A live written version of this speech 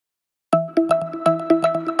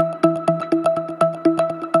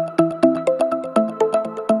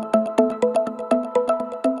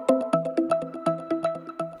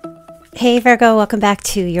Hey Virgo, welcome back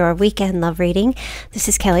to your weekend love reading. This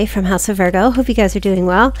is Kelly from House of Virgo. Hope you guys are doing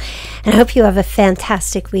well, and I hope you have a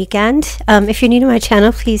fantastic weekend. If you're new to my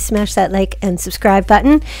channel, please smash that like and subscribe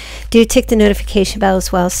button. Do tick the notification bell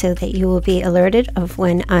as well so that you will be alerted of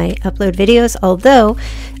when I upload videos. Although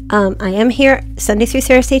I am here Sunday through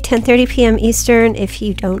Thursday, 10:30 p.m. Eastern, if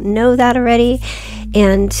you don't know that already.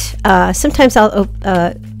 And sometimes I'll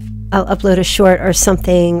upload a short or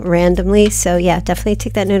something randomly. So yeah, definitely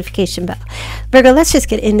tick that notification bell. Virgo, let's just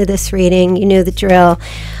get into this reading. You know the drill.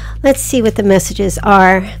 Let's see what the messages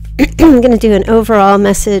are. I'm going to do an overall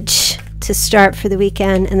message to start for the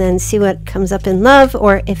weekend and then see what comes up in love,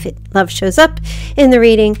 or if love shows up in the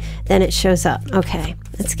reading, then it shows up. Okay,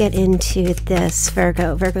 let's get into this,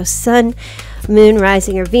 Virgo. Virgo sun, moon,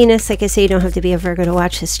 rising, or Venus. Like I say, you don't have to be a Virgo to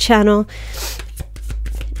watch this channel.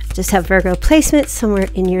 Just have Virgo placement somewhere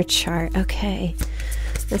in your chart. Okay,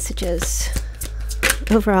 messages,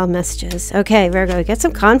 overall messages. Okay, Virgo, you got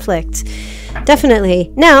some conflict,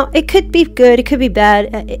 definitely. Now, it could be good, it could be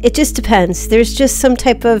bad. It just depends. There's just some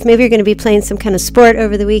type of, maybe you're going to be playing some kind of sport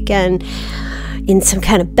over the weekend, in some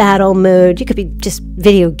kind of battle mode. You could be just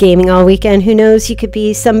video gaming all weekend. Who knows? You could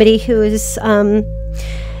be somebody who is,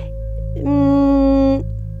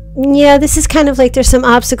 yeah, this is kind of like there's some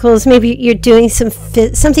obstacles. Maybe you're doing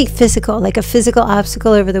something physical, like a physical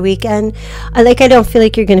obstacle over the weekend. I don't feel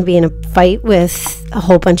like you're going to be in a fight with a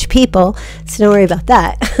whole bunch of people, so don't worry about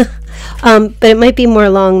that. But it might be more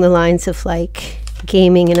along the lines of like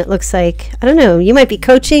gaming, and it looks like, I don't know, you might be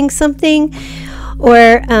coaching something,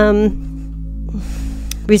 or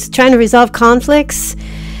trying to resolve conflicts.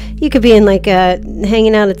 You could be in like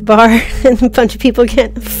hanging out at the bar and a bunch of people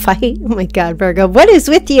get in a fight. Oh my God, Virgo, what is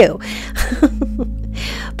with you?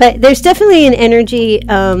 But there's definitely an energy,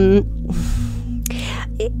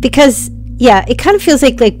 because yeah, it kind of feels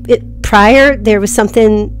like prior there was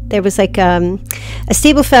something, there was like a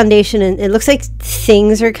stable foundation, and it looks like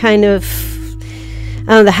things are kind of,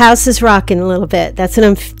 the house is rocking a little bit. That's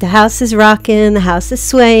what the house is rocking, the house is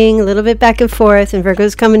swaying a little bit back and forth, and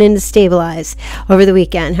Virgo's coming in to stabilize over the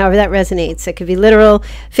weekend, however that resonates. It could be literal,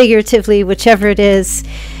 figuratively, whichever it is,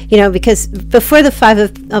 you know, because before the Five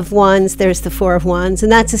of Wands, there's the Four of Wands,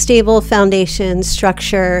 and that's a stable foundation,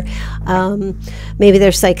 structure. Maybe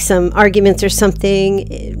there's like some arguments or something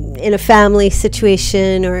in a family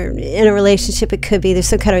situation or in a relationship. It could be there's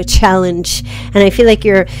some kind of challenge, and I feel like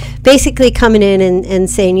you're basically coming in and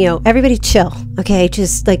saying, you know, everybody chill, okay?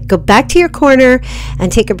 Just like go back to your corner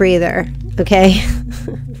and take a breather, okay?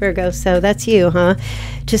 Virgo, so that's you, huh?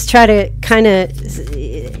 Just try to kind of,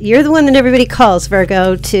 you're the one that everybody calls,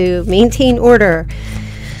 Virgo, to maintain order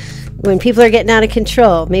when people are getting out of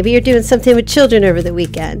control. Maybe you're doing something with children over the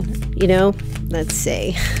weekend, you know? Let's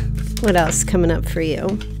see. What else coming up for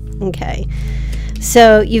you? Okay.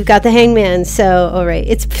 So you've got the Hangman. So, all right.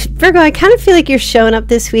 It's Virgo, I kind of feel like you're showing up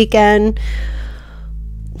this weekend.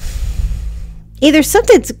 Either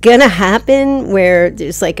something's gonna happen where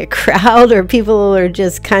there's like a crowd, or people are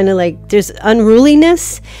just kind of like, there's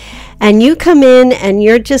unruliness, and you come in and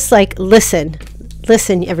you're just like, listen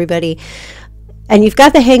everybody, and you've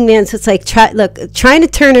got the Hangman, so it's like trying to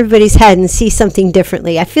turn everybody's head and see something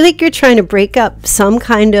differently. I feel like you're trying to break up some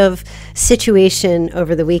kind of situation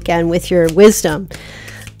over the weekend with your wisdom.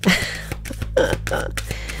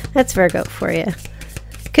 That's Virgo for you.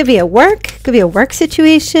 Could be a work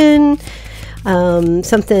situation.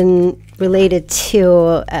 Something related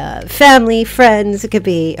to family, friends. It could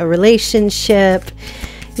be a relationship,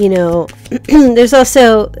 you know. There's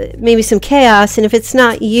also maybe some chaos, and if it's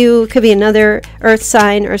not you, it could be another earth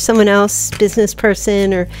sign or someone else, business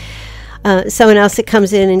person, or someone else that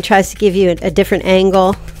comes in and tries to give you a different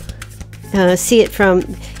angle. See it from,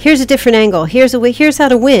 here's a different angle, here's a way, here's how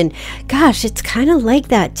to win. Gosh, it's kind of like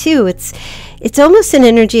that too. It's almost an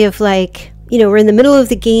energy of like, you know, we're in the middle of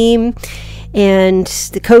the game, and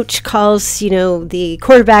the coach calls, you know, the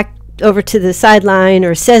quarterback over to the sideline,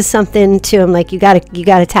 or says something to him like, you got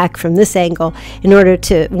to attack from this angle in order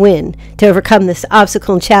to win, to overcome this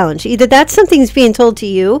obstacle and challenge. Either that's something's being told to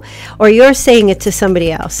you, or you're saying it to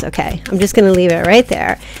somebody else. Okay, I'm just going to leave it right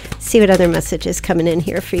there. See what other message is coming in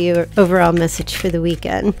here for you. Overall message for the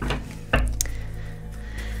weekend.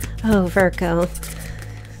 Oh, Virgo,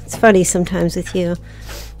 it's funny sometimes with you.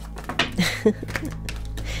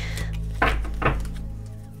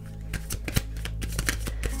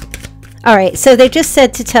 All right, so they just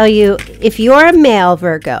said to tell you, if you're a male,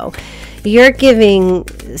 Virgo, you're giving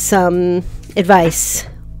some advice,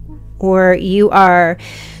 or you are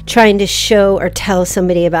trying to show or tell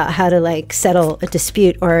somebody about how to like settle a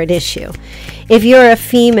dispute or an issue. If you're a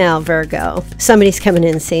female, Virgo, somebody's coming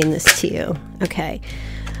in saying this to you. Okay,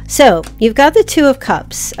 So you've got the Two of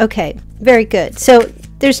Cups. Okay, very good. So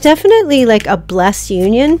there's definitely like a blessed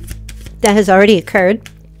union that has already occurred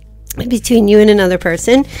between you and another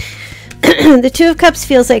person. The Two of Cups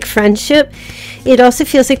feels like friendship. It also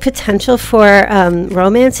feels like potential for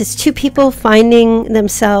romance. It's two people finding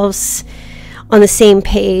themselves on the same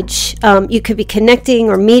page. You could be connecting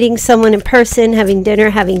or meeting someone in person, having dinner,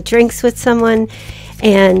 having drinks with someone,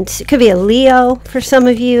 and it could be a Leo for some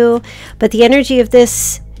of you. But the energy of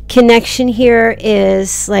this connection here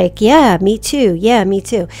is like, yeah, me too. Yeah, me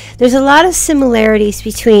too. There's a lot of similarities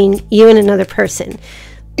between you and another person.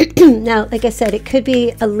 Now, like I said, it could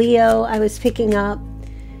be a Leo I was picking up.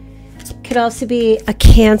 Could also be a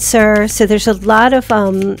Cancer. So there's a lot of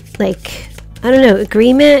like, I don't know,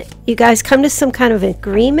 agreement. You guys come to some kind of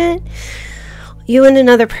agreement. You and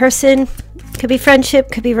another person. Could be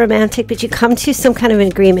friendship, could be romantic, but you come to some kind of an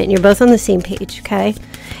agreement and you're both on the same page, okay?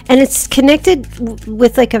 And it's connected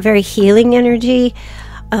with like a very healing energy.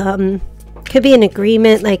 Could be an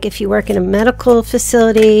agreement, like if you work in a medical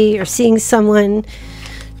facility or seeing someone.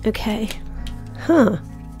 Okay. Huh.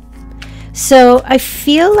 So I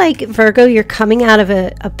feel like, Virgo, you're coming out of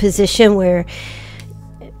a position where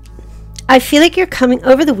I feel like you're coming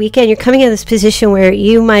over the weekend. You're coming out of this position where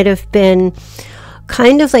you might have been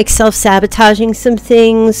kind of like self-sabotaging some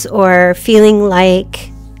things, or feeling like,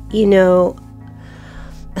 you know,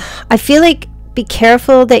 I feel like be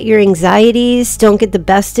careful that your anxieties don't get the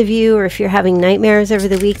best of you, or if you're having nightmares over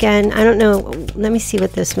the weekend. I don't know. Let me see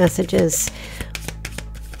what this message is.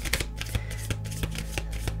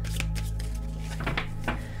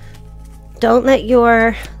 Don't let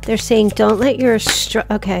your, they're saying, don't let your,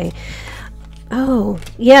 okay. Oh,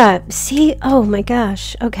 yeah. See, oh my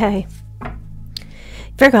gosh. Okay.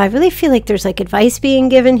 Virgo, I really feel like there's like advice being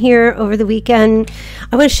given here over the weekend.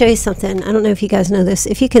 I want to show you something. I don't know if you guys know this.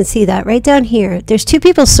 If you can see that right down here, there's two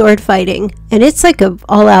people sword fighting, and it's like a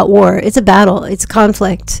all-out war. It's a battle. It's a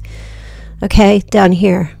conflict. Okay, down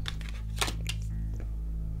here.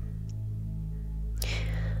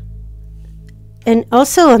 And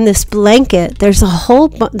also on this blanket, there's a whole,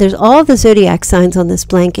 there's all the zodiac signs on this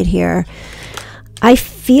blanket here. I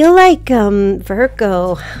feel like,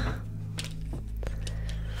 Virgo,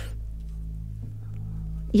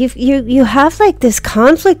 you have like this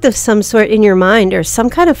conflict of some sort in your mind, or some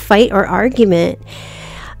kind of fight or argument,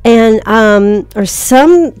 and or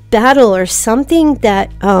some battle or something that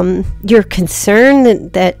you're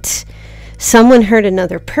concerned that someone hurt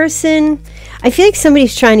another person. I feel like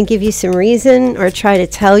somebody's trying to give you some reason, or try to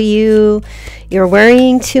tell you you're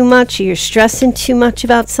worrying too much, or you're stressing too much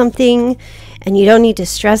about something, and you don't need to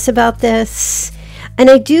stress about this. And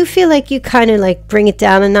I do feel like you kind of like bring it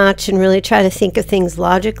down a notch and really try to think of things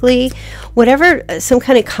logically. Whatever, some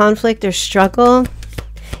kind of conflict or struggle.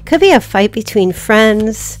 Could be a fight between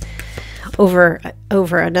friends over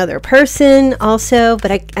another person also.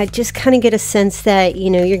 But I just kind of get a sense that, you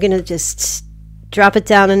know, you're going to just drop it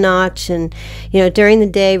down a notch, and, you know, during the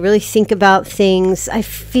day really think about things. I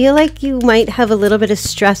feel like you might have a little bit of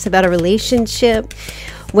stress about a relationship,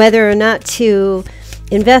 whether or not to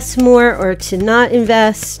invest more or to not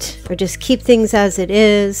invest, or just keep things as it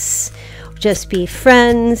is, just be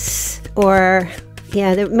friends, or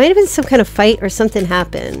yeah, there might have been some kind of fight or something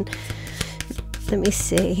happened. Let me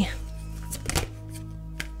see.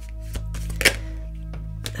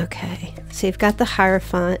 Okay, so you've got the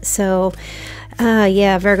Hierophant. So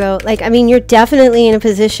yeah, Virgo, like, I mean, you're definitely in a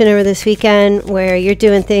position over this weekend where you're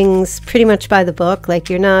doing things pretty much by the book. Like,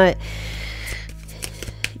 you're not,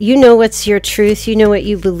 you know what's your truth, you know what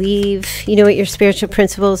you believe, you know what your spiritual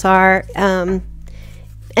principles are, and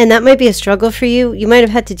that might be a struggle for you. You might have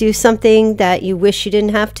had to do something that you wish you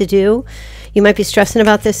didn't have to do. You might be stressing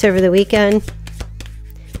about this over the weekend.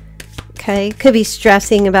 Okay, could be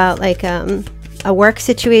stressing about like a work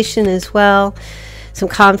situation as well, some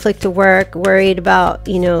conflict at work, worried about,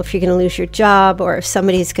 you know, if you're going to lose your job, or if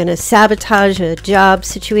somebody's going to sabotage a job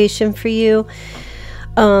situation for you.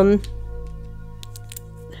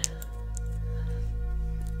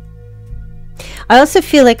 I also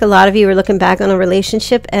feel like a lot of you are looking back on a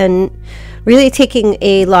relationship and really taking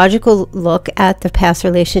a logical look at the past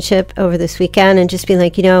relationship over this weekend, and just being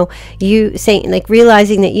like, you know, you saying, like,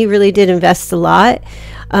 realizing that you really did invest a lot.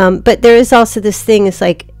 But there is also this thing, is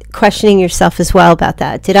like questioning yourself as well about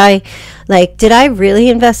that. Did I really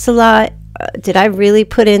invest a lot? Did I really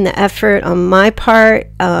put in the effort on my part?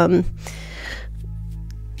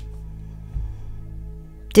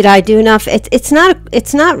 Did I do enough? It's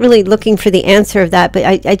not really looking for the answer of that, but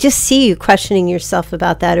I just see you questioning yourself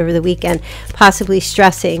about that over the weekend, possibly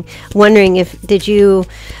stressing, wondering if, did you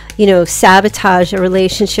you know, sabotage a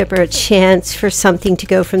relationship or a chance for something to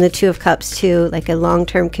go from the Two of Cups to like a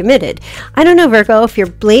long-term committed. I don't know, Virgo, if you're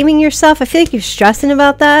blaming yourself, I feel like you're stressing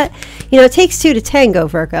about that. You know, it takes two to tango,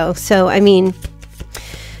 Virgo. So, I mean,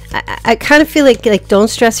 I kind of feel like don't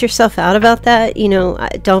stress yourself out about that. You know,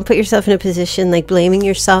 don't put yourself in a position like blaming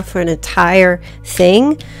yourself for an entire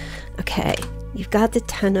thing. Okay, you've got the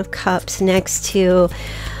Ten of Cups next to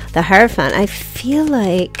the Hierophant. I feel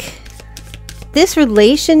like this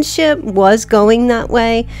relationship was going that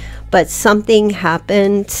way, but something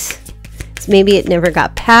happened. Maybe it never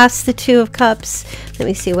got past the Two of Cups. Let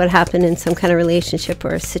me see what happened in some kind of relationship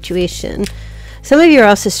or a situation. Some of you are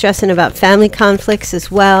also stressing about family conflicts as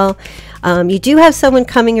well. You do have someone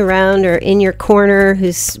coming around or in your corner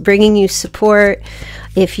who's bringing you support.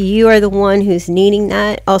 If you are the one who's needing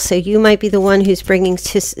that, also you might be the one who's bringing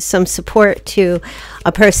some support to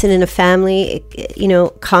a person in a family, you know,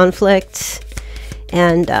 conflict,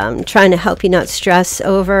 and trying to help you not stress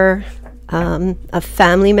over a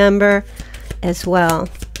family member as well.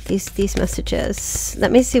 These messages.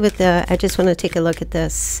 Let me see what I just want to take a look at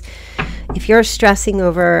this. If you're stressing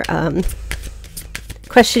over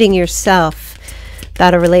questioning yourself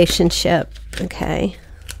about a relationship, okay.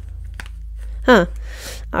 Huh.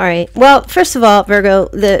 All right. Well, first of all, Virgo,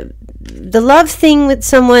 the love thing with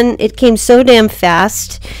someone, it came so damn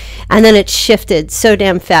fast, and then it shifted so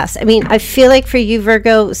damn fast. I mean, I feel like for you,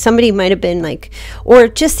 Virgo, somebody might have been like, or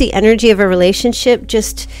just the energy of a relationship,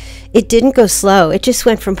 just, it didn't go slow. It just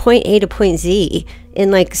went from point A to point Z in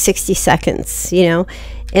like 60 seconds, you know?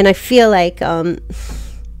 And I feel like, I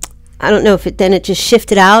don't know if then it just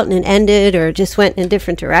shifted out and it ended, or just went in a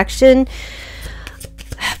different direction.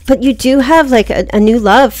 But you do have like a new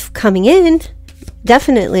love coming in,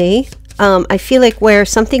 definitely. I feel like where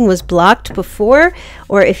something was blocked before,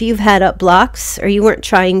 or if you've had up blocks, or you weren't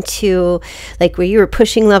trying to, like where you were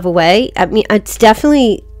pushing love away, I mean, it's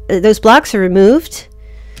definitely, those blocks are removed,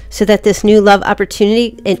 so that this new love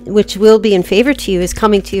opportunity, which will be in favor to you, is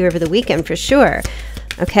coming to you over the weekend for sure.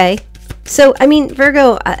 Okay. So, I mean,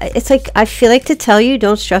 Virgo, it's like, I feel like to tell you,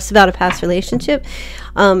 don't stress about a past relationship.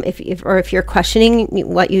 If you're questioning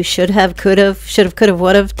what you should have, could have,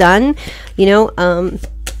 would have done, you know,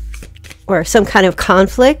 or some kind of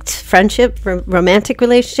conflict, friendship, romantic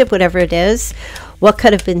relationship, whatever it is, what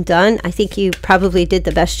could have been done. I think you probably did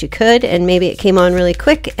the best you could, and maybe it came on really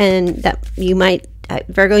quick, and that you might,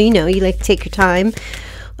 Virgo, you know, you like to take your time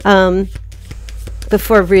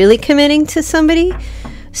before really committing to somebody.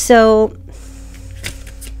 So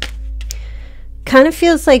kind of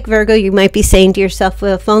feels like, Virgo, you might be saying to yourself,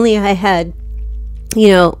 well, if only I had, you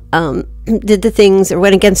know, did the things or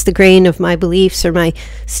went against the grain of my beliefs or my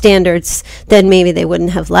standards, then maybe they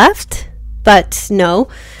wouldn't have left. But no,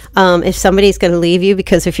 if somebody's going to leave you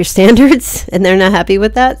because of your standards and they're not happy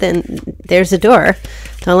with that, then there's a door.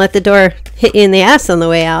 Don't let the door hit you in the ass on the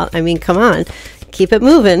way out. I mean, come on, keep it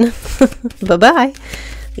moving. Bye-bye.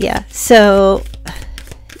 Yeah. So,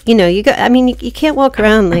 you know, I mean, you can't walk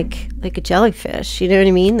around like a jellyfish. You know what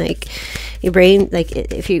I mean? Like your brain, like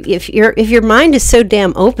if your mind is so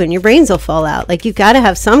damn open, your brains will fall out. Like you've got to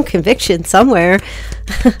have some conviction somewhere.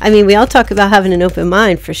 I mean, we all talk about having an open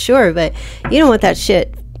mind for sure, but you don't want that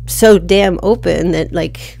shit so damn open that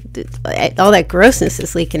like all that grossness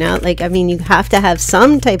is leaking out. Like, I mean, you have to have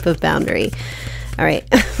some type of boundary. All right.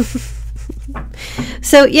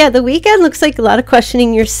 So yeah, the weekend looks like a lot of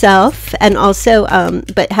questioning yourself, and also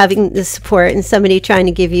but having the support and somebody trying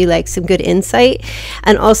to give you like some good insight,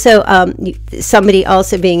 and also somebody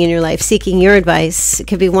also being in your life seeking your advice. It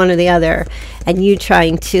could be one or the other, and you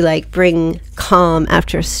trying to like bring calm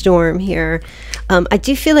after a storm here. I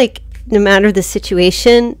do feel like no matter the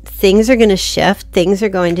situation, things are going to shift, things are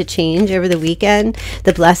going to change over the weekend.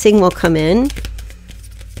 The blessing will come in.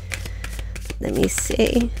 Let me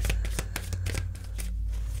see.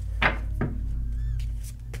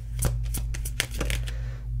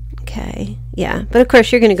 Okay, yeah, but of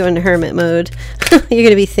course you're going to go into hermit mode. You're going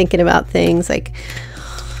to be thinking about things like,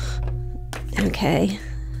 okay,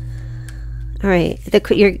 all right,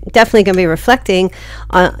 you're definitely going to be reflecting.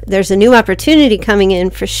 There's a new opportunity coming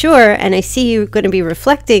in for sure, and I see you going to be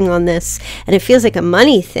reflecting on this, and it feels like a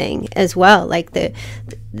money thing as well. Like the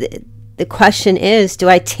question is, do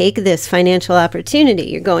I take this financial opportunity?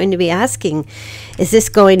 You're going to be asking, is this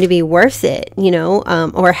going to be worth it? You know,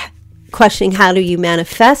 or questioning, how do you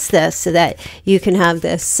manifest this so that you can have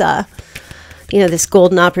this, you know, this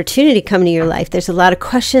golden opportunity come to your life. There's a lot of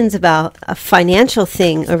questions about a financial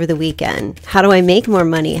thing over the weekend. How do I make more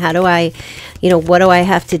money? How do I, you know, what do I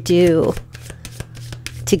have to do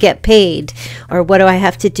to get paid? or what do I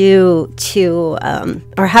have to do to,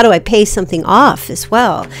 or how do I pay something off as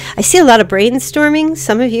well. I see a lot of brainstorming.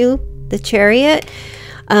 Some of you, the Chariot,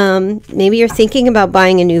 maybe you're thinking about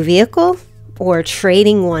buying a new vehicle, or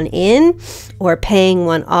trading one in, or paying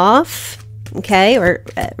one off, okay, or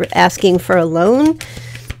asking for a loan.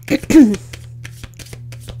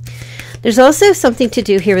 There's also something to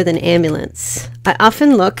do here with an ambulance. I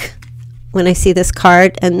often look when I see this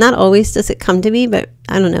card, and not always does it come to me, but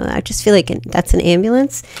I don't know, I just feel like that's an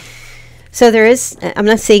ambulance. So there is, I'm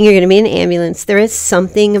not saying you're going to be an ambulance. There is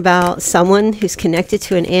something about someone who's connected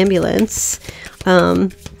to an ambulance.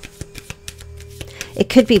 It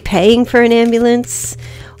could be paying for an ambulance,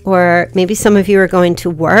 or maybe some of you are going to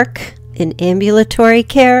work in ambulatory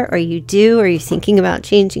care, or you do, or you're thinking about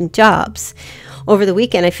changing jobs. Over the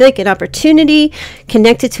weekend, I feel like an opportunity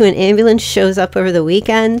connected to an ambulance shows up over the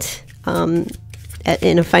weekend,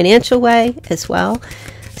 in a financial way as well.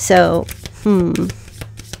 So,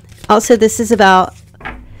 also this is about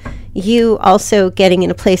you also getting in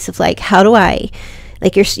a place of like, how do I,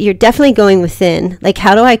 like you're definitely going within, like,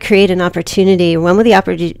 how do I create an opportunity? When will the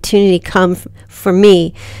opportunity come for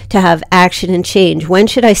me to have action and change? When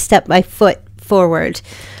should I step my foot forward,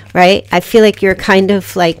 right? I feel like you're kind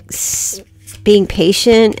of like being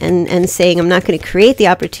patient and saying, I'm not going to create the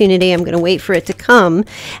opportunity. I'm going to wait for it to come,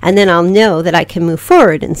 and then I'll know that I can move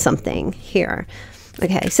forward in something here.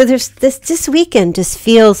 Okay, so there's this weekend just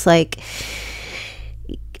feels like,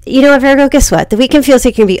 you know what, Virgo, guess what? The weekend feels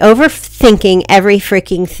like you're going to be overthinking every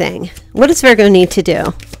freaking thing. What does Virgo need to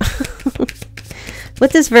do?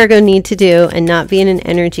 What does Virgo need to do and not be in an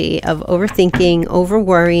energy of overthinking, over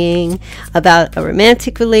worrying about a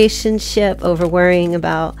romantic relationship, over worrying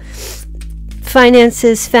about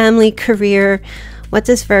finances, family, career? What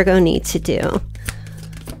does Virgo need to do?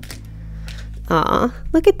 Aw,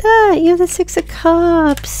 look at that. You have the Six of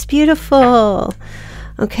Cups. Beautiful.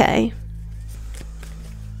 Okay.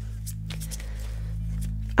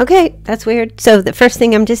 Okay, that's weird. So the first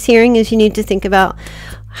thing I'm just hearing is you need to think about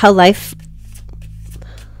how life,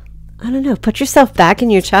 I don't know, put yourself back in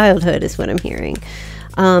your childhood is what I'm hearing.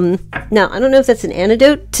 Now, I don't know if that's an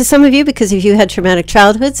antidote to some of you, because if you had traumatic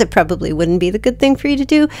childhoods, it probably wouldn't be the good thing for you to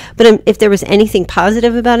do. But if there was anything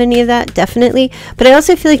positive about any of that, definitely. But I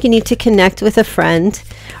also feel like you need to connect with a friend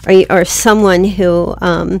or someone who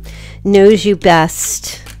knows you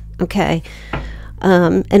best, okay?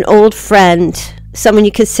 An old friend, someone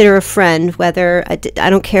you consider a friend, whether, I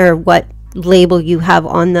don't care what label you have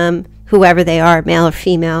on them, whoever they are, male or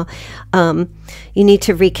female. You need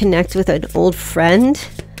to reconnect with an old friend.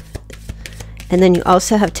 And then you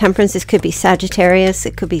also have Temperance. This could be Sagittarius.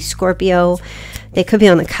 It could be Scorpio. They could be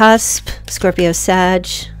on the cusp, Scorpio, Sag.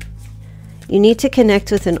 You need to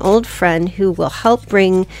connect with an old friend who will help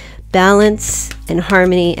bring balance and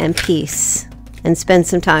harmony and peace, and spend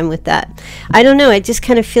some time with that. I don't know. I just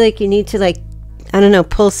kind of feel like you need to, like, I don't know,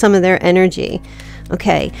 pull some of their energy.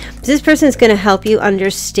 Okay. This person is going to help you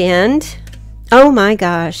understand. Oh my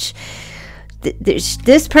gosh.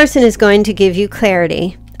 This person is going to give you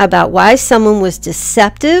clarity about why someone was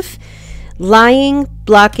deceptive, lying,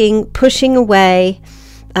 blocking, pushing away,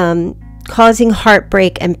 causing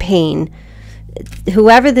heartbreak and pain.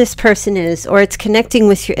 Whoever this person is, or it's connecting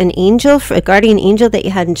with an angel, a guardian angel that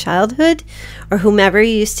you had in childhood, or whomever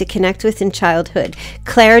you used to connect with in childhood.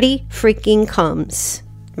 Clarity freaking comes,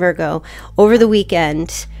 Virgo, over the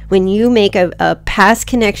weekend when you make a past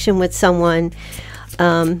connection with someone,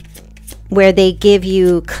 where they give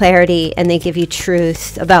you clarity and they give you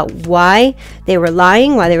truth about why they were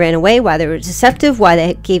lying, why they ran away, why they were deceptive, why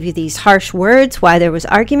they gave you these harsh words, why there was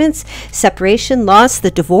arguments, separation, loss, the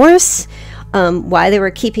divorce, why they were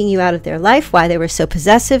keeping you out of their life, why they were so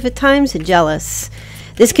possessive at times and jealous.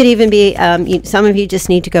 This could even be, some of you just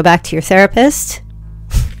need to go back to your therapist.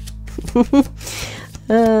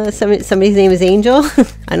 Somebody's name is Angel.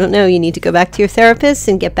 I don't know. You need to go back to your therapist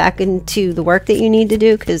and get back into the work that you need to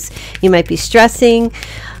do, because you might be stressing,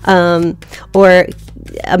 or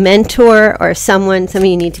a mentor or someone. Some of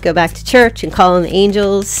you need to go back to church and call on the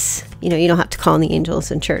angels. You know, you don't have to call on the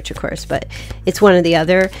angels in church, of course, but it's one or the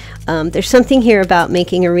other. There's something here about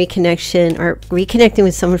making a reconnection or reconnecting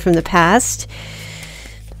with someone from the past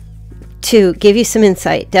to give you some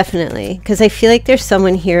insight, definitely, because I feel like there's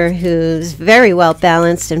someone here who's very well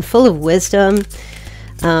balanced and full of wisdom,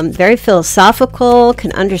 very philosophical,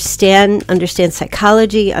 can understand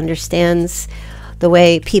psychology, understands the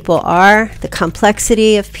way people are, the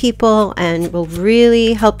complexity of people, and will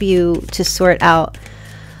really help you to sort out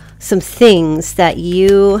some things that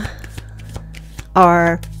you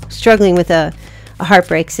are struggling with, a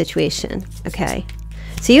heartbreak situation. Okay.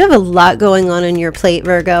 So you have a lot going on your plate,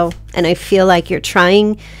 Virgo, and I feel like you're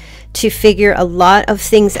trying to figure a lot of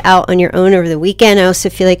things out on your own over the weekend. I also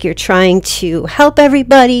feel like you're trying to help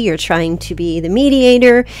everybody. You're trying to be the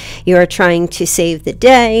mediator. You're trying to save the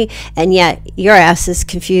day. And yet your ass is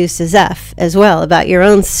confused as F as well about your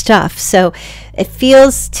own stuff. So it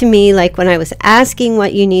feels to me like when I was asking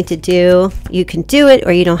what you need to do, you can do it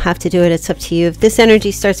or you don't have to do it. It's up to you. If this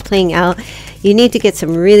energy starts playing out, you need to get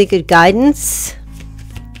some really good guidance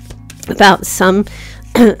about some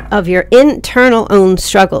of your internal own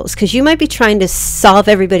struggles, because you might be trying to solve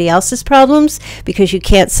everybody else's problems because you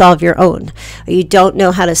can't solve your own, or you don't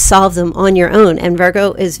know how to solve them on your own. And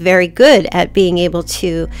Virgo is very good at being able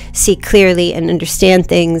to see clearly and understand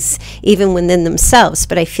things even within themselves.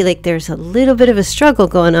 But I feel like there's a little bit of a struggle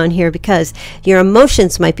going on here because your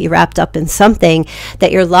emotions might be wrapped up in something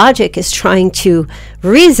that your logic is trying to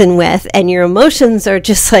reason with, and your emotions are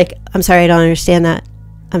just like, I'm sorry, I don't understand that.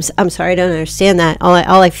 I'm sorry, I don't understand that. All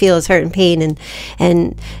I feel is hurt and pain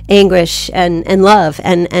and anguish and love.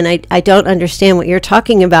 And I don't understand what you're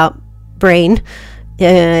talking about, brain.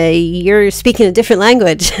 You're speaking a different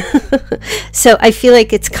language. So I feel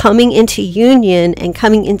like it's coming into union and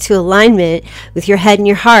coming into alignment with your head and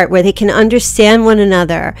your heart, where they can understand one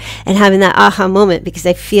another and having that aha moment, because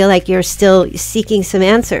I feel like you're still seeking some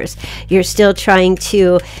answers. You're still trying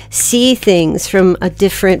to see things from a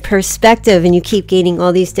different perspective, and you keep gaining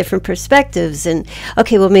all these different perspectives. And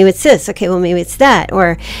okay, well, maybe it's this. Okay, well, maybe it's that.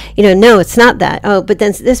 Or, no, it's not that. Oh, but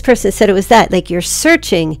then this person said it was that. Like, you're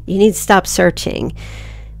searching. You need to stop searching.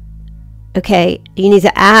 Okay, you need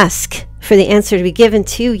to ask for the answer to be given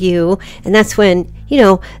to you. And that's when,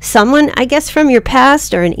 someone, I guess from your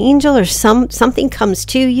past, or an angel, or something comes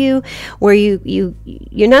to you where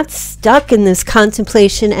you're not stuck in this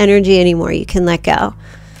contemplation energy anymore. You can let go.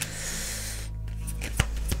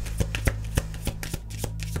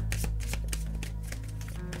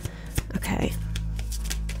 Okay.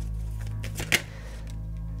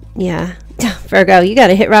 Yeah. Virgo, you got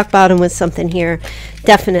to hit rock bottom with something here.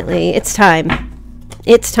 Definitely. It's time.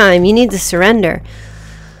 It's time. You need to surrender.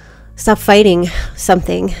 Stop fighting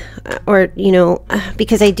something. Or,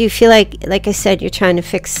 because I do feel like I said, you're trying to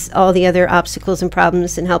fix all the other obstacles and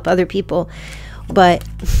problems and help other people. But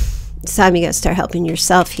it's time you got to start helping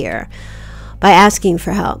yourself here by asking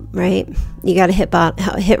for help, right? You got to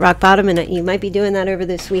hit rock bottom, and you might be doing that over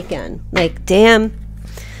this weekend. Like, damn.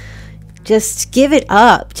 Just give it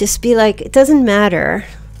up. Just be like, it doesn't matter.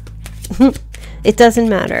 It doesn't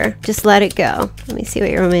matter. Just let it go. Let me see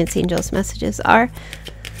what your romance angels messages are.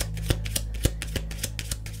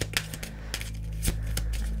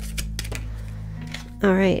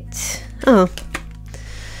 All right. Oh,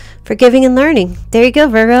 forgiving and learning. There you go,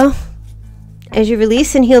 Virgo. As you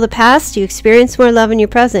release and heal the past, you experience more love in your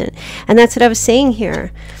present. And that's what I was saying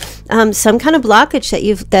here. Some kind of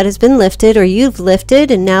blockage that has been lifted, or you've lifted,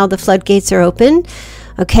 and now the floodgates are open.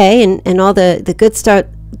 Okay, and all the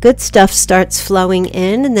good stuff starts flowing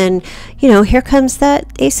in, and then here comes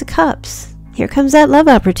that Ace of Cups. Here comes that love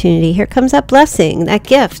opportunity. Here comes that blessing, that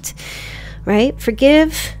gift. Right?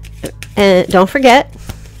 Forgive, and don't forget.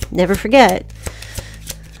 Never forget.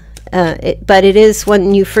 But it is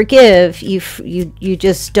when you forgive, you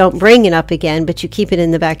just don't bring it up again, but you keep it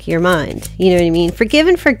in the back of your mind. You know what I mean? Forgive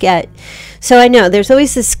and forget. So I know there's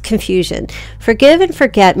always this confusion. Forgive and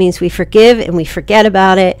forget means we forgive and we forget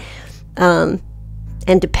about it. And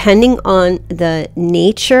depending on the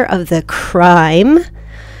nature of the crime,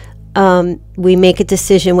 we make a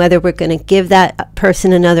decision whether we're going to give that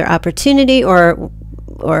person another opportunity or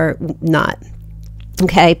not.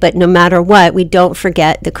 Okay, but no matter what, we don't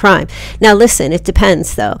forget the crime. Now, listen, it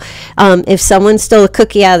depends, though. If someone stole a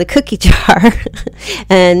cookie out of the cookie jar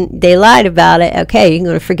and they lied about it, okay, you're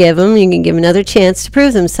going to forgive them. You can give them another chance to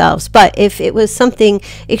prove themselves. But if it was something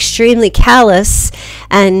extremely callous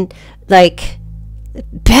and, like,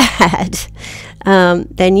 bad,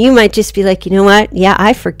 then you might just be like, you know what? Yeah,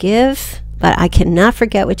 I forgive, but I cannot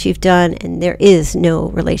forget what you've done, and there is no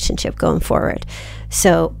relationship going forward.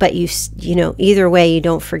 So, but either way, you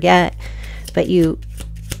don't forget, but you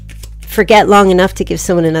forget long enough to give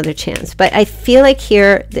someone another chance. But I feel like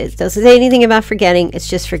here, it doesn't say anything about forgetting. It's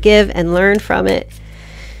just forgive and learn from it,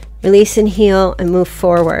 release and heal, and move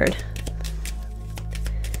forward.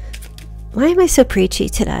 Why am I so preachy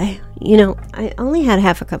today? I only had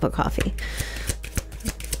half a cup of coffee.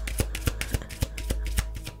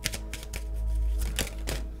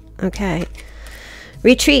 Okay.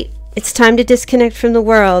 Retreat. It's time to disconnect from the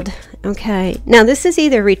world. Okay. Now, this is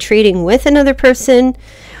either retreating with another person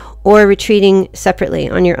or retreating separately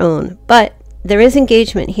on your own. But there is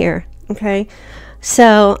engagement here. Okay.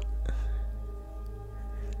 So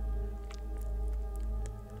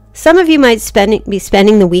Some of you might be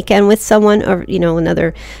spending the weekend with someone, or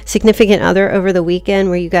another significant other over the weekend,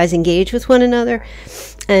 where you guys engage with one another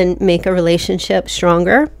and make a relationship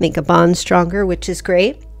stronger, make a bond stronger, which is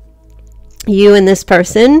great. You and this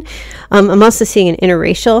person, I'm also seeing an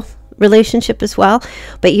interracial relationship as well,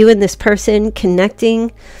 but you and this person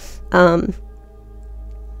connecting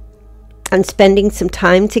and spending some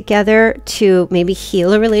time together to maybe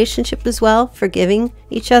heal a relationship as well, forgiving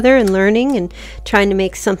each other and learning and trying to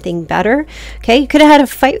make something better. Okay, you could have had a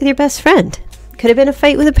fight with your best friend. Could have been a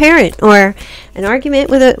fight with a parent, or an argument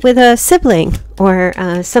with a sibling, or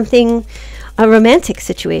something, a romantic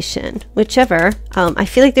situation, whichever. I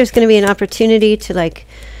feel like there's going to be an opportunity to like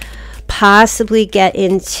possibly get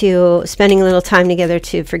into spending a little time together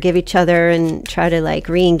to forgive each other and try to like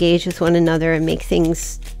re-engage with one another and make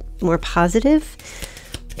things more positive.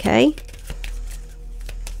 Okay.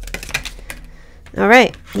 All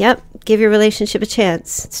right. Yep. Give your relationship a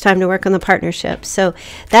chance. It's time to work on the partnership. So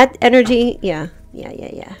that energy, yeah.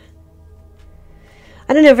 I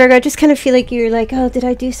don't know, Virgo, I just kind of feel like you're like, oh, did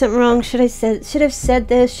I do something wrong? Should I have said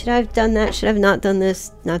this? Should I have done that? Should I have not done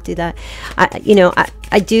this? Not do that?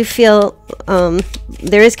 I do feel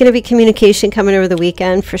there is going to be communication coming over the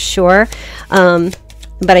weekend for sure.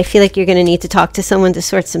 But I feel like you're going to need to talk to someone to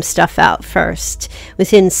sort some stuff out first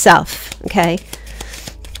within self. Okay.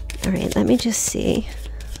 All right. Let me just see.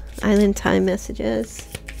 Island time messages.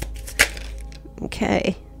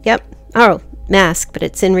 Okay. Yep. Oh, mask, but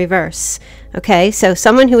it's in reverse. Okay. So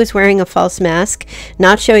someone who is wearing a false mask,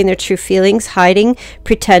 not showing their true feelings, hiding,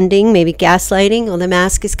 pretending, maybe gaslighting. Well, the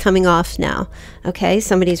mask is coming off now. Okay.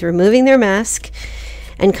 Somebody's removing their mask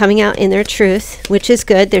and coming out in their truth, which is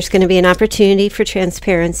good. There's going to be an opportunity for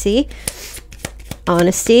transparency,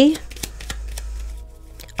 honesty,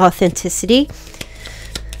 authenticity,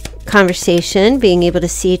 conversation, being able to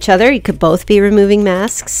see each other. You could both be removing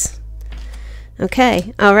masks.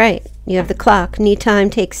 Okay. All right. You have the clock. Need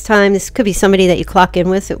time, takes time. This could be somebody that you clock in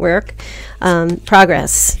with at work.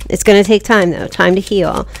 Progress. It's going to take time, though. Time to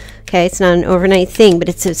heal. Okay. It's not an overnight thing, but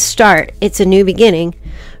it's a start. It's a new beginning.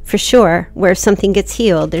 For sure, where something gets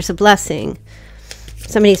healed, there's a blessing.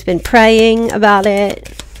 Somebody's been praying about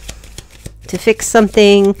it, to fix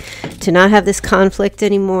something, to not have this conflict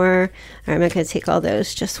anymore. All right, I'm not going to take all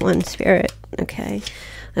those, just one spirit. Okay.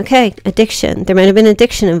 Okay, addiction. There might have been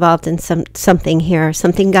addiction involved in something here.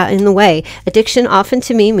 Something got in the way. Addiction often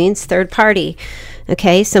to me means third party.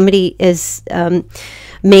 Okay, somebody is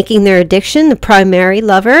making their addiction the primary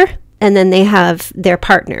lover, and then they have their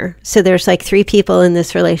partner. So there's like 3 people in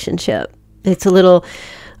this relationship. It's a little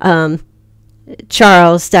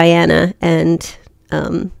Charles, Diana, and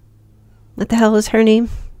what the hell was her name?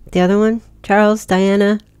 The other one? Charles,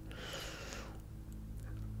 Diana.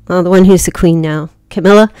 Well, the one who's the queen now.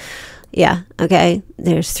 Camilla. Yeah. Okay.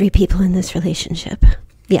 There's 3 people in this relationship.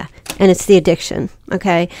 Yeah. And it's the addiction.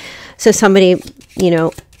 Okay. So somebody,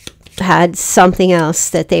 had something else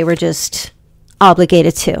that they were just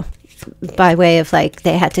obligated to, by way of like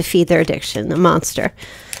they had to feed their addiction, the monster.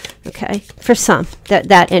 Okay, for some,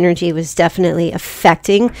 that energy was definitely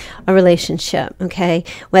affecting a relationship. Okay,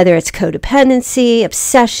 whether it's codependency,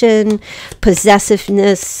 obsession,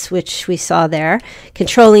 possessiveness, which we saw there,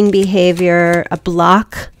 controlling behavior, a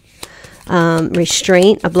block,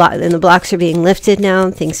 restraint, a block, and the blocks are being lifted now,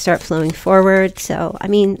 and things start flowing forward. So, I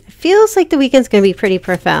mean, it feels like the weekend's going to be pretty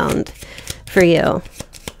profound for you.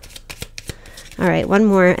 All right, one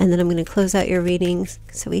more, and then I'm going to close out your readings.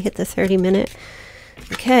 So we hit the 30-minute.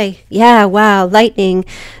 Okay. Yeah. Wow. Lightning,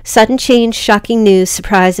 sudden change, shocking news,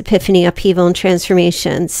 surprise, epiphany, upheaval, and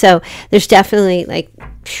transformation. So there's definitely like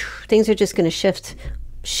things are just going to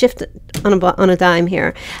shift on a dime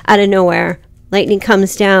here out of nowhere. Lightning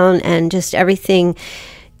comes down and just everything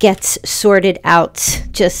gets sorted out.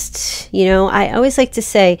 Just, I always like to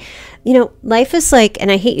say, life is like,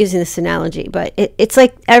 and I hate using this analogy, but it's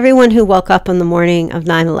like everyone who woke up on the morning of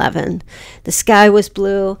 9/11. The sky was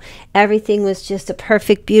blue. Everything was just a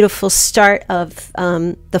perfect, beautiful start of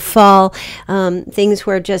the fall. Things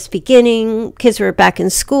were just beginning. Kids were back in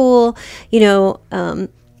school. It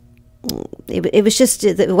was just,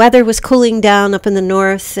 the weather was cooling down up in the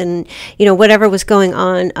north, and, whatever was going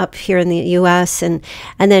on up here in the U.S. And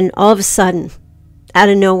then all of a sudden, out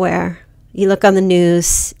of nowhere, you look on the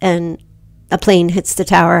news and a plane hits the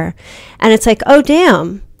tower, and it's like, oh,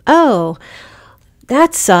 damn. Oh,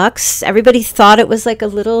 that sucks. Everybody thought it was like a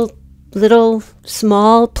little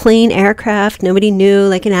small plane aircraft. Nobody knew,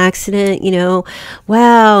 like an accident,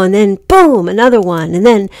 wow. And then boom, another one. And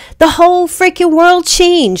then the whole freaking world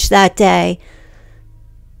changed that day.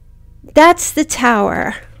 That's the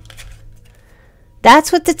tower.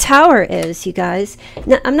 That's what the Tower is, you guys.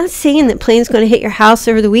 Now, I'm not saying that plane's going to hit your house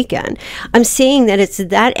over the weekend. I'm saying that it's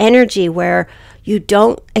that energy where you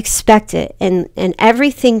don't expect it, and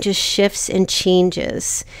everything just shifts and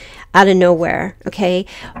changes out of nowhere, okay?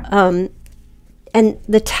 And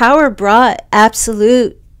the Tower brought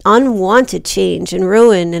absolute unwanted change and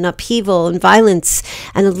ruin and upheaval and violence,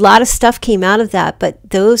 and a lot of stuff came out of that. But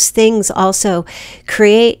those things also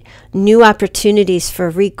create new opportunities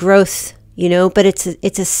for regrowth, you know. But it's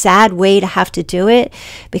a sad way to have to do it,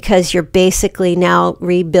 because you're basically now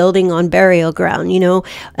rebuilding on burial ground, you know,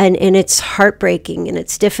 and it's heartbreaking and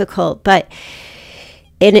it's difficult, and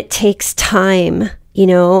it takes time, you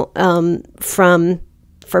know,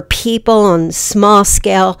 for people on small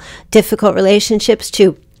scale difficult relationships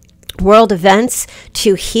to world events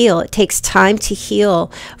to heal. It takes time to heal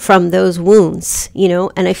from those wounds, you know.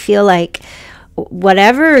 And I feel like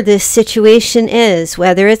whatever this situation is,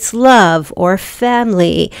 whether it's love or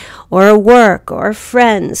family or work or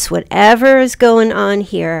friends, whatever is going on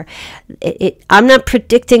here, I'm not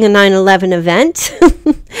predicting a 9/11 event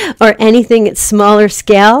or anything at smaller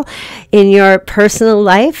scale in your personal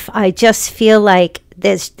life. I just feel like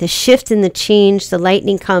there's the shift and the change, the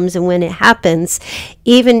lightning comes, and when it happens,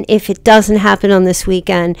 even if it doesn't happen on this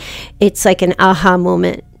weekend, it's like an aha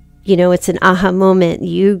moment. You know, it's an aha moment.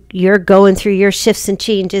 You're going through your shifts and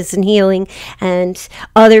changes and healing, and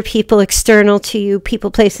other people external to you, people,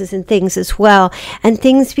 places, and things as well. And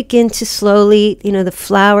things begin to slowly, you know, the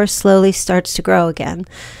flower slowly starts to grow again.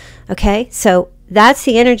 Okay, so that's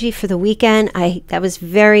the energy for the weekend. That was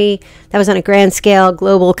on a grand scale,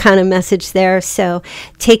 global kind of message there. So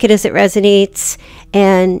take it as it resonates.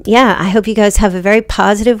 And yeah, I hope you guys have a very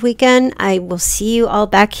positive weekend. I will see you all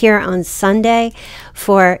back here on Sunday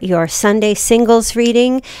for your Sunday singles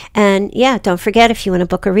reading. And yeah, don't forget, if you want to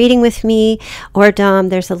book a reading with me or Dom,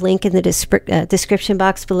 there's a link in the description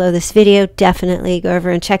box below this video. Definitely go over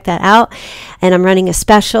and check that out. And I'm running a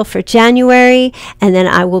special for January, and then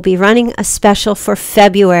I will be running a special for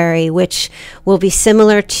February, which will be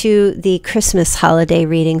similar to the Christmas holiday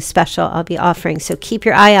reading special I'll be offering. So keep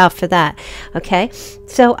your eye out for that. Okay,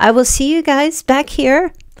 so I will see you guys back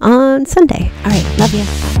here on Sunday. All right, love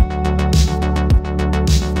you.